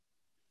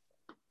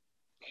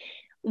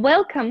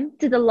Welcome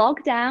to the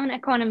Lockdown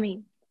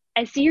Economy,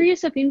 a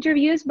series of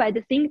interviews by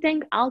the think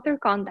tank Alter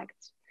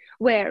Contacts,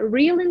 where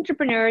real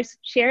entrepreneurs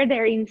share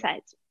their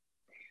insights.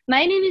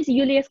 My name is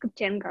Yulia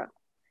Skupchenko,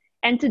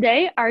 and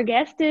today our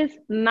guest is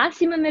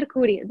Massimo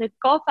Mercuri, the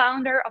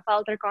co-founder of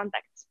Alter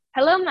Contacts.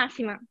 Hello,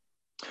 Massimo.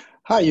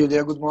 Hi,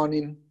 Julia. Good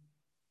morning.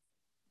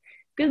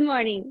 Good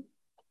morning.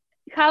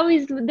 How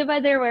is the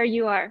weather where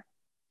you are?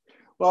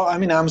 Well,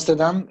 I'm in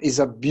Amsterdam. It's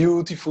a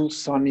beautiful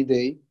sunny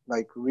day.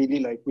 Like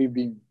we've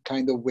been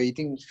kind of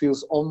waiting. It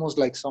feels almost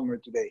like summer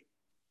today.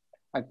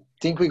 I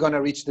think we're going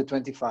to reach the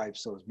 25,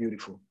 so it's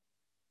beautiful.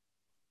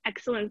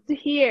 Excellent to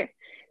hear.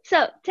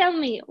 So tell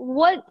me,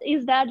 what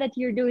is that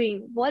you're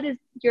doing? What is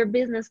your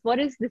business? What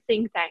is the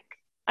think tank?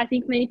 I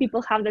think many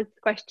people have that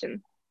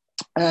question.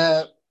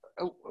 To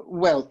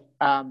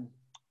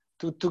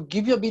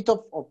give you a bit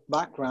of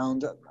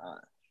background,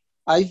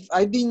 I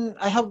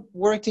have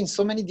worked in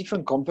so many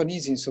different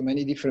companies in so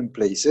many different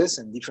places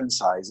and different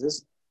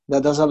sizes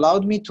that has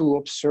allowed me to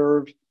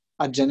observe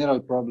a general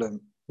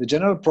problem. The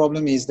general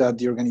problem is that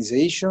the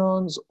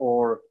organizations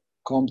or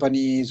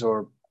companies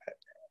or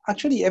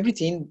actually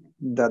everything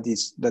that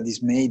is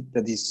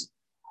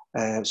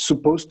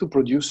supposed to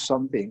produce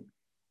something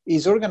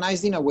is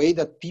organized in a way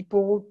that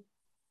people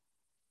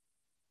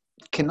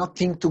cannot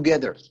think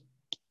together.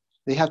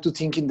 They have to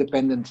think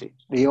independently.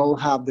 They all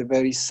have the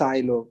very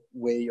silo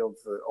way of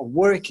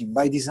working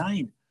by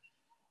design,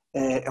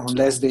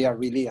 unless they are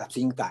really a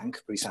think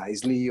tank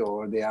precisely,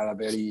 or they are a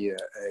very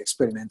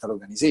experimental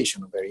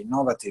organization, or very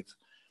innovative.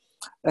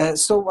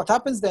 So what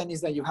happens then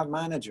is that you have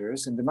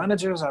managers, and the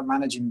managers are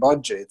managing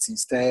budgets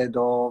instead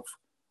of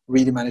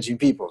really managing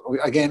people.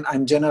 Again,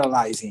 I'm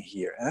generalizing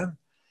here.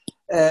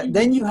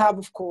 Then you have,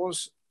 of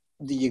course,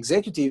 the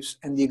executives,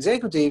 and the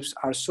executives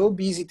are so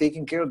busy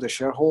taking care of the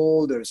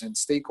shareholders and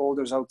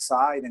stakeholders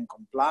outside and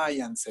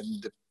compliance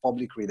and the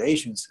public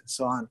relations and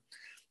so on,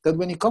 that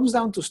when it comes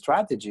down to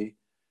strategy,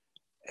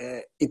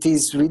 it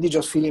is really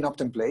just filling up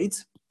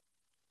templates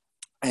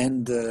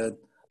and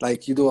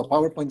like you do a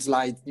PowerPoint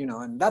slide,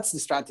 and that's the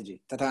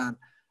strategy. But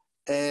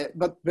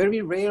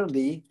very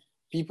rarely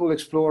people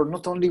explore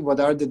not only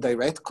what are the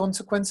direct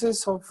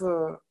consequences of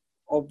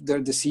their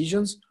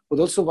decisions, but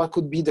also what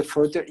could be the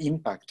further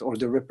impact or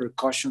the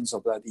repercussions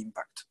of that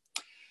impact.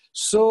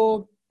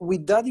 So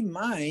with that in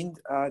mind,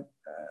 I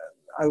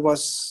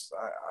was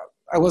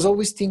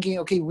always thinking,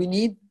 okay, we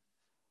need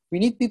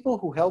people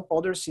who help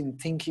others in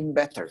thinking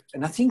better.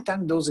 And a think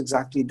tank does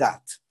exactly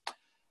that.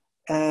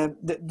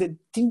 The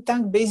think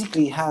tank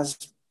basically has,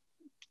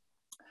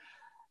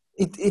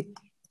 it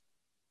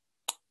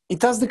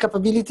has the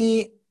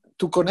capability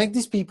to connect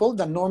these people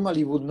that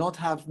normally would not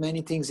have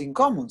many things in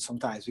common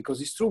sometimes,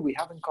 because it's true, we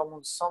have in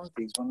common some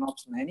things, but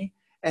not many.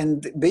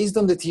 And based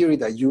on the theory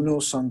that you know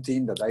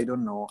something that I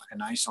don't know,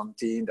 and I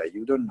something that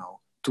you don't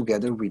know,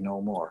 together we know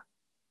more.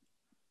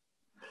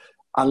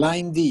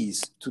 Align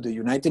these to the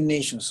United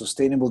Nations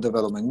Sustainable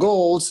Development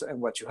Goals, and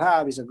what you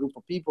have is a group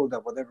of people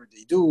that whatever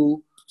they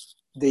do,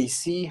 they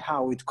see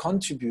how it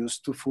contributes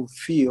to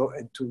fulfill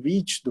and to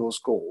reach those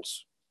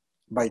goals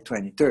by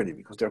 2030,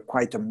 because they're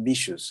quite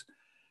ambitious.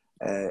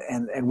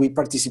 And we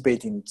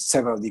participate in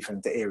several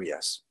different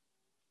areas.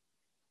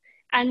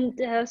 And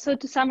so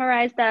to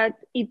summarize that,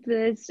 it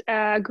is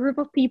a group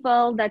of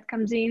people that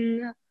comes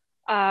in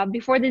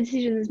before the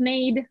decision is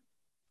made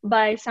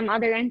by some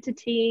other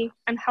entity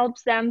and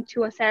helps them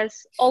to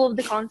assess all of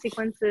the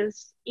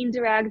consequences,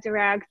 indirect,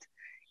 direct,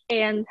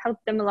 and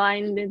help them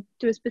align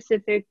to a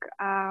specific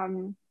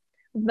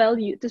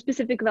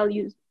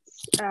values,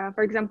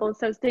 for example,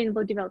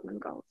 sustainable development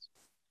goals.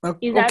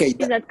 Is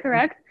that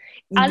correct?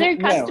 Are there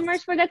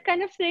customers for that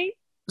kind of thing?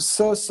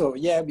 So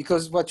yeah,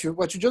 because what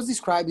you just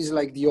described is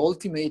like the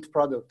ultimate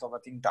product of a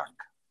think tank,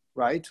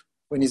 right?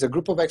 When it's a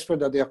group of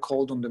experts that they are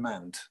called on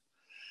demand.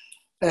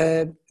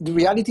 The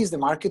reality is the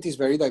market is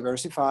very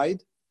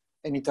diversified,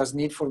 and it has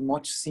need for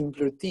much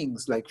simpler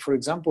things. Like, for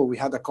example, we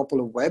had a couple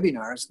of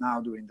webinars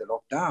now during the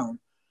lockdown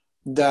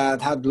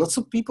that had lots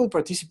of people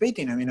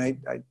participating. I mean, I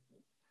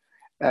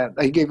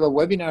gave a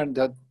webinar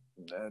that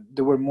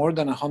there were more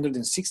than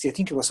 160. I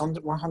think it was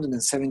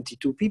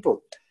 172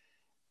 people.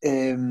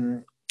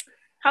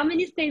 How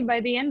many stayed by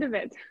the end of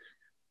it?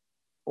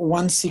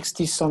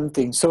 160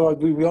 something. So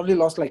we only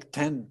lost like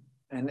 10.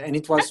 And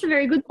it was that's a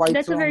very good quite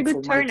long. A very good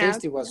For turnout. my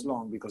taste, it was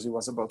long because it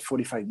was about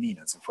 45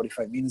 minutes. And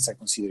 45 minutes, I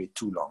consider it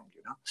too long,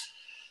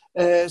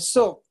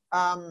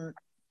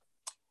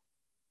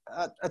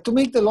 to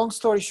make the long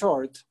story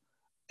short,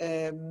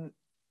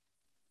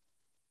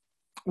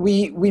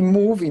 we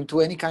move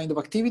into any kind of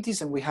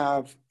activities, and we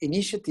have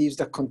initiatives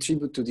that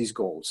contribute to these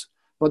goals.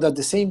 But at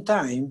the same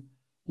time,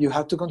 you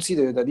have to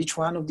consider that each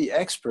one of the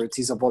experts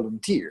is a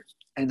volunteer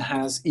and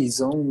has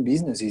his own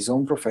business, his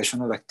own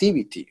professional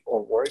activity,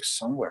 or works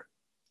somewhere.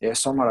 Yeah,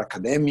 some are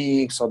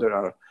academics, others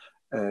are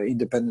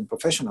independent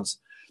professionals.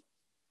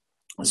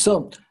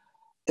 So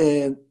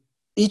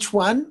each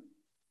one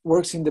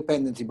works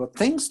independently, but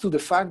thanks to the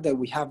fact that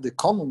we have the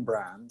common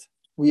brand,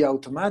 we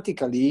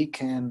automatically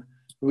can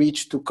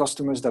reach to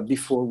customers that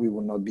before we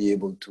would not be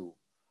able to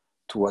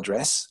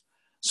address.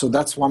 So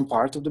that's one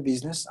part of the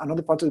business.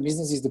 Another part of the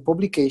business is the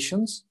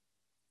publications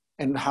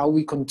and how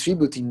we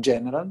contribute in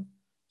general.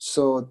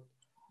 So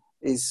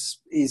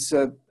some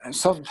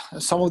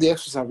of the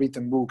experts have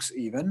written books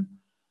even,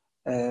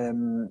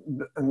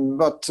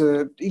 but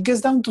it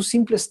gets down to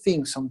simplest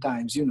things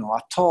sometimes,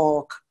 a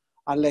talk,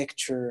 a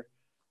lecture,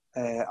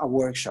 a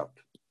workshop.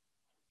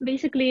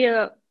 Basically,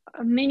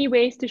 many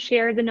ways to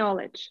share the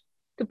knowledge,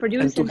 to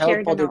produce and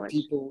share the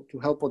knowledge. To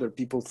help other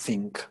people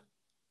think.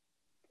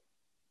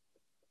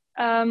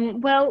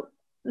 Well,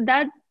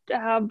 that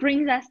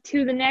brings us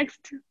to the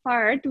next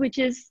part, which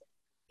is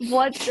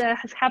what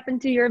has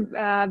happened to your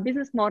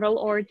business model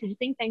or to the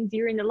think tank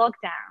during the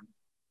lockdown.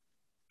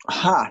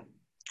 I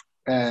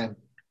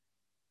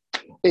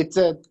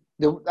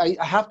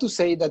have to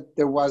say that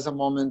there was a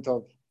moment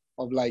of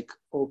like,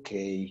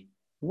 okay,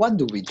 what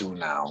do we do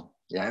now?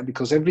 Yeah,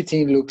 because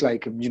everything looked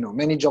like,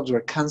 many jobs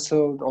were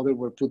canceled, others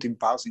were put in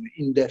pause, in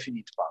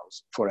indefinite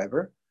pause,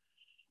 forever.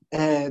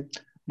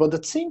 But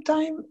at the same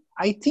time,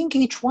 I think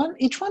each one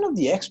of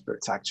the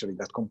experts actually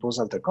that composed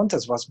Alter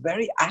Context was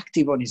very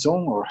active on his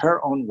own or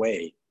her own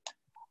way.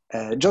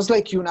 Just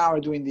like you now are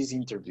doing these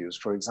interviews,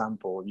 for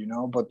example,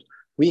 but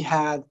we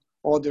had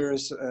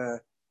others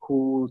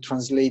who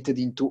translated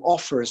into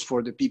offers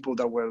for the people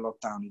that were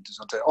locked down into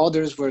something.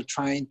 Others were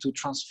trying to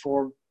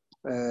transform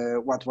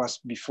what was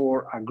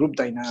before a group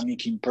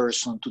dynamic in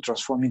person to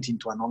transform it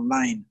into an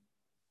online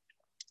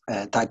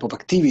type of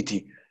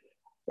activity.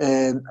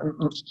 And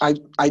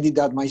I did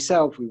that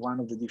myself with one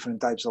of the different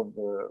types of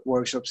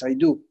workshops I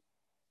do.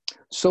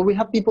 So we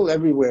have people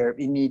everywhere,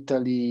 in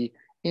Italy,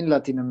 in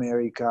Latin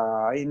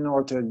America, in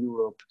Northern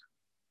Europe,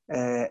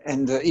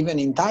 and even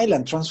in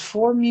Thailand,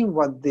 transforming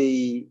what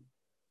they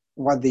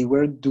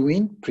were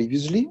doing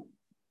previously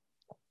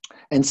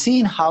and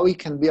seeing how it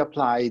can be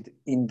applied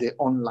in the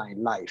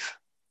online life.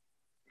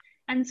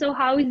 And so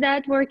how is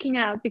that working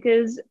out?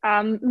 Because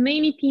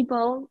many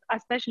people,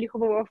 especially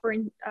who are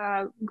offering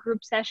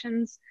group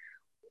sessions,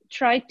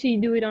 try to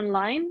do it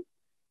online,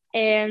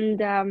 and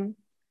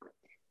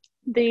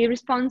the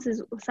response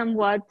is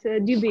somewhat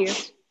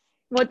dubious.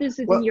 What is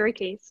it in your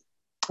case?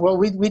 Well,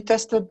 we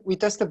tested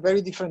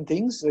very different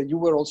things. You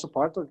were also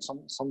part of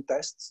some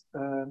tests,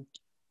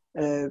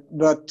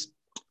 but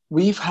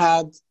we've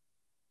had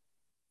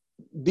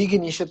big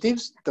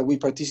initiatives that we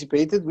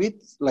participated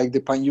with, like the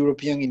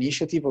Pan-European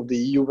initiative of the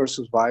EU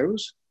versus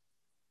virus,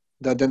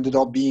 that ended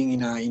up being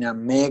in a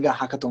mega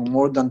hackathon,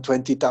 more than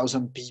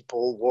 20,000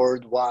 people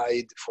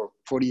worldwide for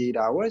 48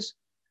 hours,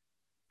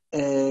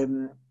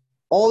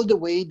 all the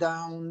way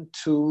down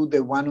to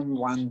the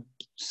one-on-one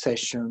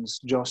sessions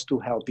just to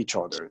help each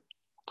other.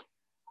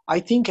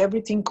 I think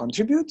everything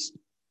contributes,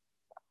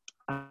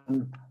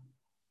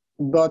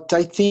 but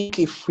I think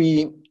if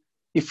we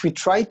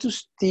try to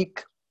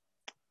stick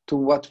to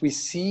what we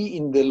see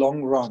in the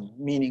long run,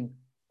 meaning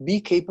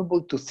be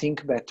capable to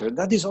think better,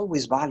 that is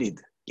always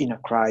valid in a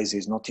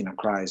crisis, not in a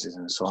crisis,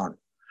 and so on.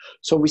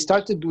 So we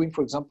started doing,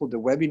 for example, the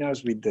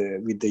webinars with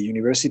the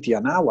University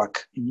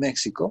Anáhuac in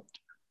Mexico,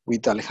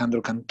 with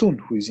Alejandro Cantún,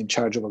 who is in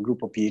charge of a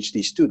group of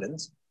PhD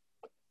students.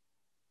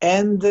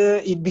 And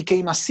it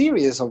became a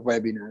series of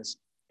webinars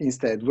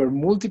instead, where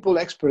multiple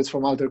experts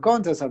from Alter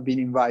Context have been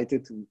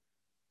invited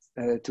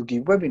to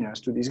give webinars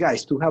to these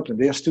guys to help them.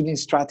 They are studying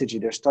strategy,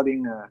 they're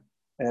studying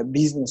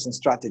business and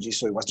strategy,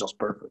 so it was just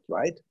perfect,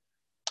 right?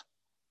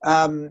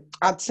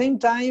 At the same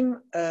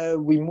time,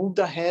 we moved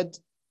ahead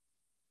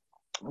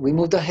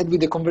with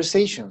the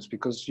conversations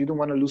because you don't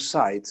want to lose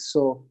sight.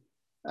 So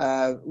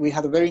we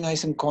had a very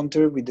nice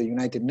encounter with the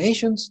United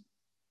Nations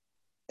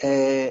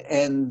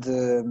and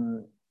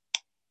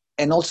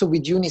also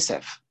with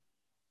UNICEF.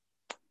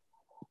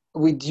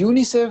 With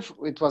UNICEF,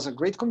 it was a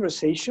great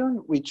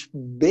conversation, which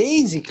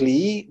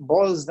basically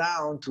boils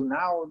down to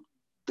now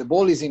the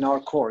ball is in our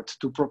court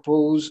to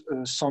propose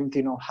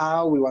something on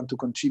how we want to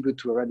contribute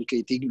to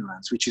eradicate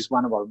ignorance, which is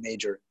one of our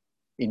major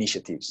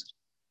initiatives.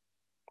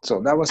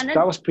 So that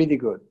was pretty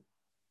good.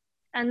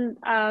 And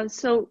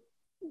so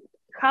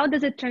how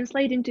does it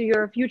translate into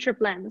your future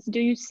plans? Do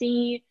you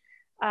see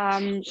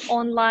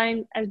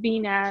online as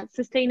being a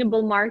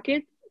sustainable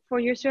market for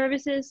your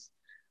services?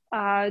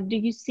 Do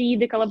you see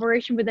the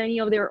collaboration with any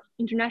of their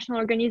international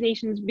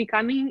organizations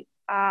becoming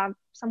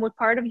somewhat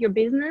part of your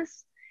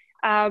business?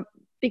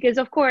 Because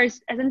of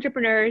course, as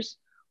entrepreneurs,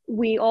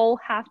 we all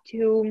have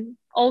to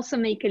also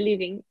make a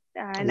living.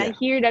 And I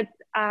hear that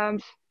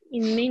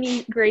in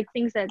many great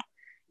things that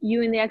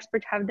you and the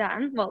expert have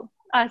done, well,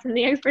 us and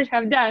the expert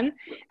have done,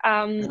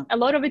 a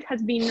lot of it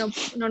has been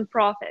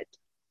non-profit.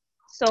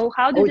 So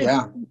how does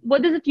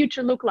what does the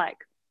future look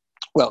like?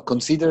 Well,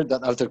 consider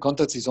that Alter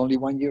Context is only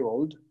 1 year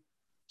old.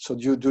 So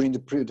during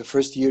the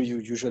first year, you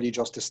usually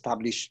just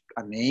establish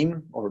a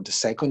name, or the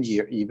second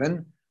year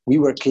even. We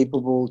were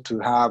capable to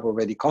have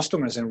already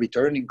customers and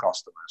returning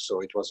customers. So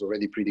it was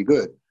already pretty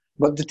good.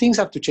 But the things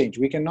have to change.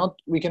 We cannot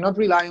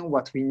rely on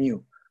what we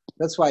knew.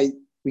 That's why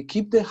we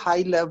keep the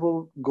high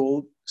level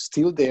goal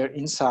still there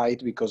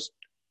inside, because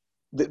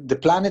the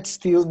planet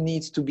still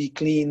needs to be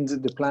cleaned.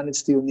 The planet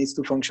still needs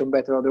to function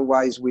better.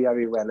 Otherwise, we are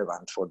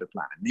irrelevant for the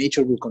planet.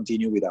 Nature will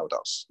continue without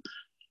us.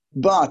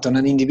 But on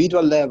an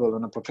individual level,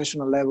 on a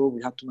professional level,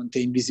 we have to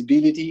maintain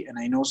visibility. And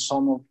I know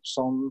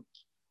some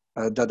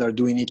that are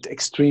doing it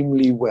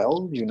extremely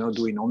well,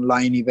 doing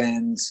online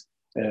events,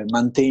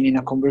 maintaining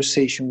a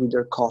conversation with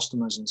their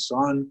customers and so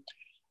on.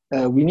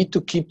 We need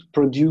to keep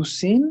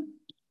producing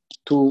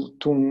to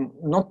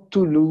not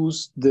to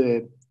lose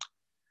the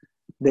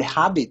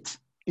habit.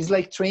 It's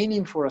like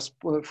training for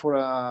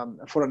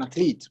an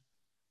athlete.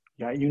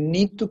 Yeah, you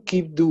need to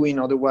keep doing,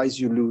 otherwise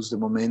you lose the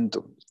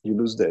momentum. You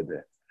lose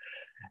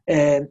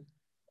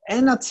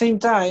and at the same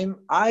time,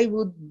 I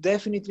would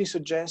definitely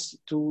suggest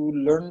to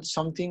learn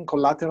something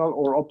collateral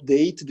or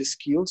update the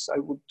skills. I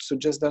would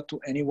suggest that to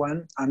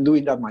anyone. I'm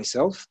doing that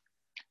myself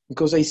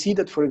because I see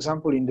that, for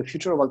example, in the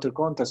future of Alter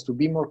Contact, to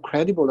be more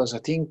credible as a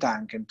think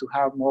tank and to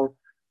have more,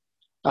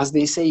 as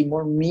they say,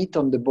 more meat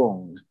on the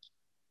bone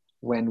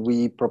when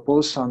we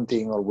propose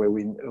something or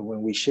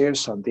when we share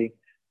something,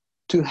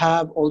 to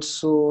have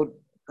also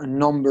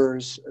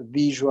numbers,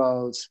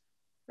 visuals,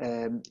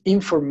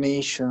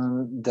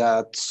 information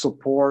that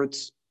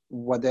supports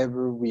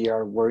whatever we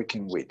are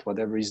working with,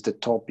 whatever is the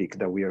topic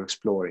that we are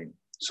exploring.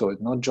 So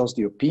it's not just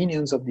the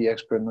opinions of the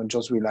expert, not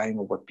just relying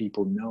on what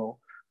people know,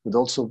 but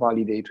also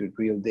validate with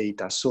real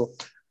data. So,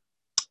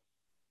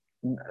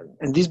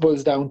 and this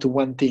boils down to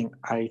one thing.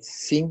 I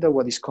think that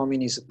what is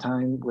coming is a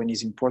time when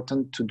it's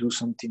important to do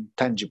something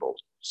tangible,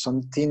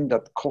 something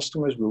that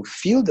customers will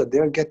feel that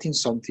they're getting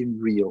something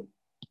real.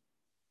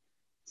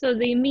 So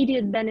the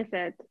immediate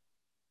benefit,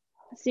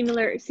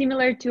 similar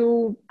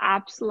to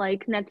apps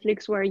like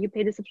Netflix, where you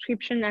pay the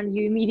subscription and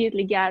you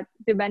immediately get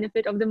the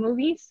benefit of the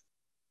movies?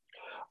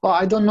 Well,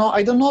 I don't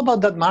know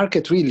about that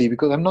market really,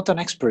 because I'm not an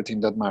expert in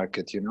that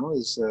market.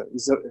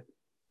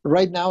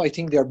 Right now I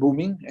think they are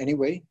booming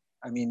anyway.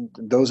 I mean,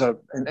 those are,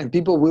 and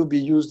people will be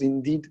used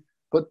indeed.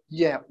 But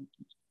yeah,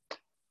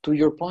 to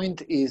your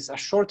point, is a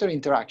shorter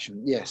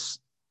interaction. Yes.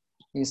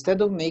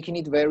 Instead of making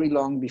it very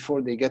long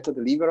before they get a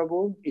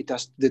deliverable,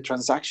 the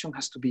transaction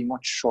has to be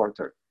much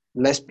shorter,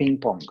 less ping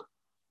pong.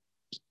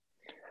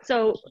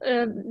 So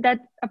that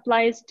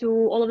applies to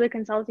all of the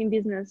consulting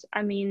business.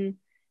 I mean,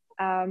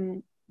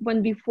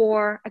 when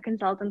before a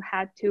consultant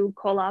had to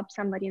call up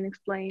somebody and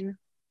explain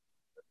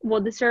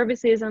what the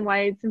service is and why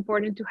it's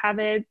important to have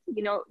it,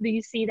 do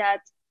you see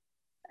that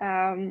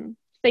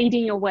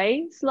fading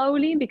away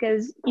slowly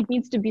because it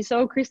needs to be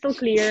so crystal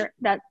clear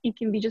that it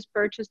can be just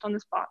purchased on the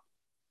spot?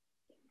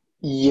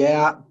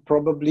 Yeah,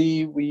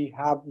 probably we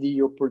have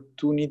the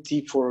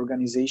opportunity for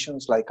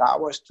organizations like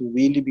ours to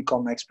really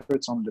become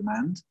experts on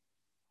demand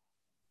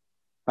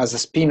as a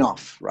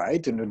spin-off,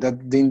 right? And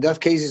that in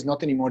that case is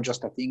not anymore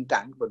just a think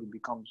tank, but it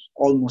becomes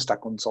almost a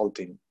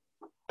consulting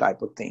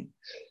type of thing.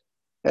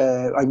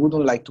 I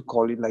wouldn't like to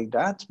call it like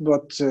that,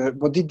 but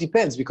it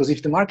depends, because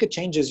if the market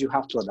changes, you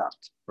have to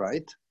adapt,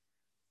 right?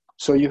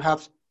 So you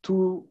have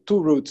two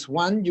routes.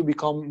 One, you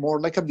become more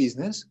like a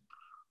business,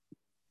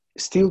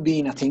 still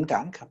being a think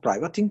tank, a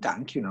private think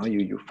tank.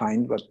 You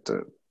find what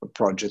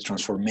project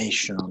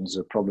transformations,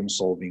 problem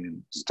solving,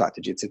 and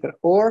strategy, etc.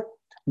 Or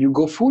you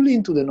go fully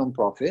into the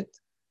nonprofit,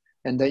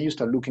 and then you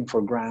start looking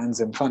for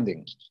grants and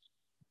funding.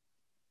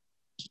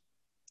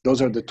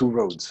 Those are the two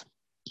roads.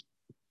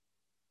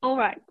 All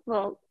right.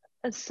 Well,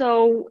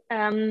 so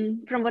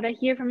from what I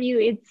hear from you,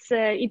 it's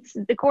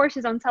the course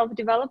is on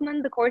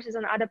self-development. The course is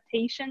on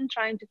adaptation,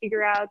 trying to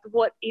figure out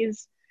what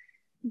is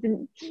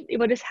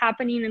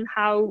happening and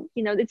how,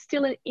 it's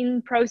still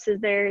in process.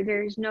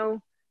 There's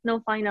no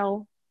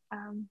final.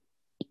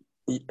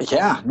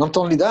 Yeah, not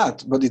only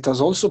that, but it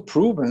has also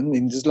proven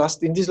in these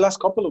last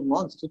couple of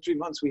months, 2-3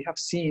 months, we have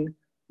seen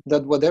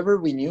that whatever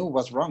we knew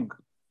was wrong.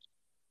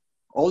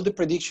 All the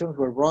predictions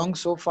were wrong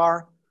so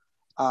far.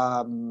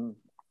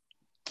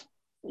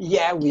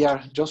 Yeah, we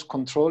are just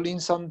controlling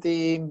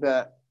something,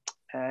 but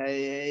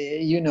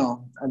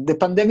the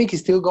pandemic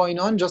is still going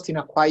on, just in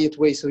a quiet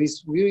way. So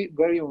it's really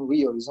very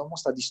unreal. It's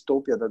almost a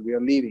dystopia that we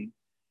are living.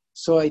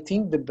 So I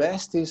think the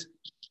best is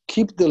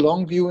keep the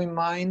long view in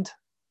mind,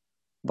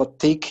 but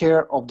take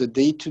care of the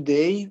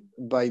day-to-day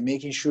by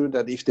making sure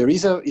that if there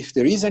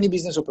is any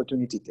business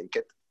opportunity, take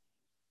it.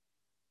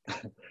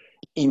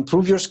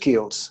 Improve your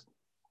skills,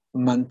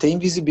 maintain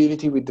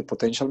visibility with the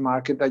potential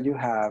market that you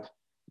have.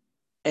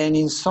 And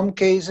in some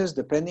cases,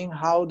 depending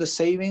how the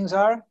savings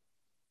are,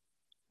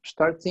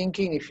 start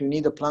thinking if you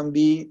need a plan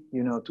B,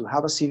 to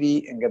have a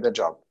CV and get a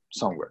job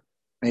somewhere.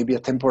 Maybe a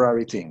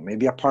temporary thing,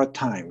 maybe a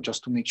part-time,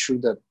 just to make sure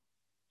that,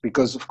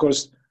 because of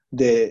course,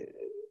 the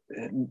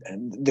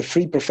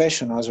free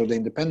professionals or the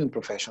independent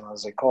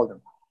professionals, I call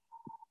them,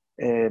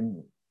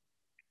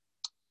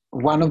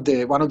 one of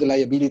the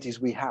liabilities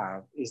we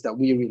have is that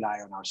we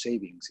rely on our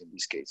savings in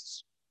these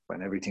cases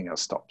when everything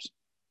else stops.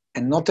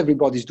 And not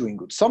everybody's doing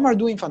good. Some are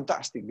doing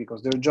fantastic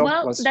because their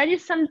job was. That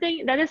is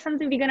something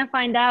we're gonna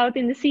find out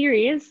in the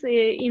series,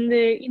 in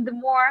the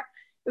more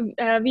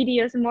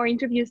videos and more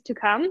interviews to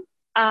come.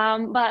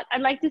 But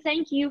I'd like to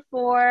thank you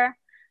for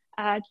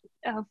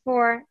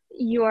for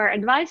your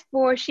advice,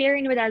 for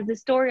sharing with us the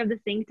story of the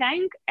think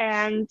tank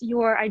and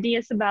your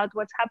ideas about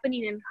what's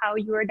happening and how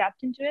you're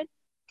adapting to it.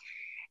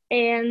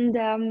 And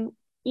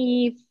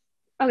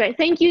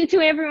thank you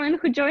to everyone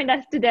who joined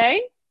us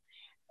today.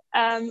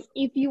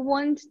 If you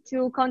want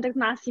to contact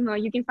Massimo,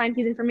 you can find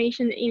his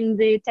information in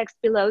the text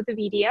below the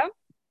video.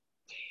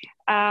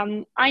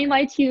 I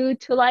invite you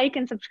to like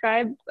and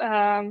subscribe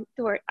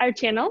to our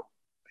channel.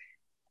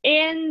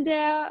 And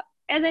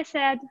as I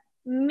said,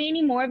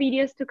 many more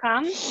videos to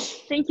come.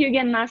 Thank you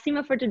again,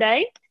 Massimo, for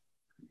today.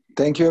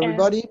 Thank you,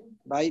 everybody.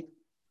 Bye.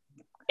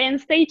 And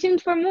stay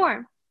tuned for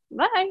more.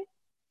 Bye.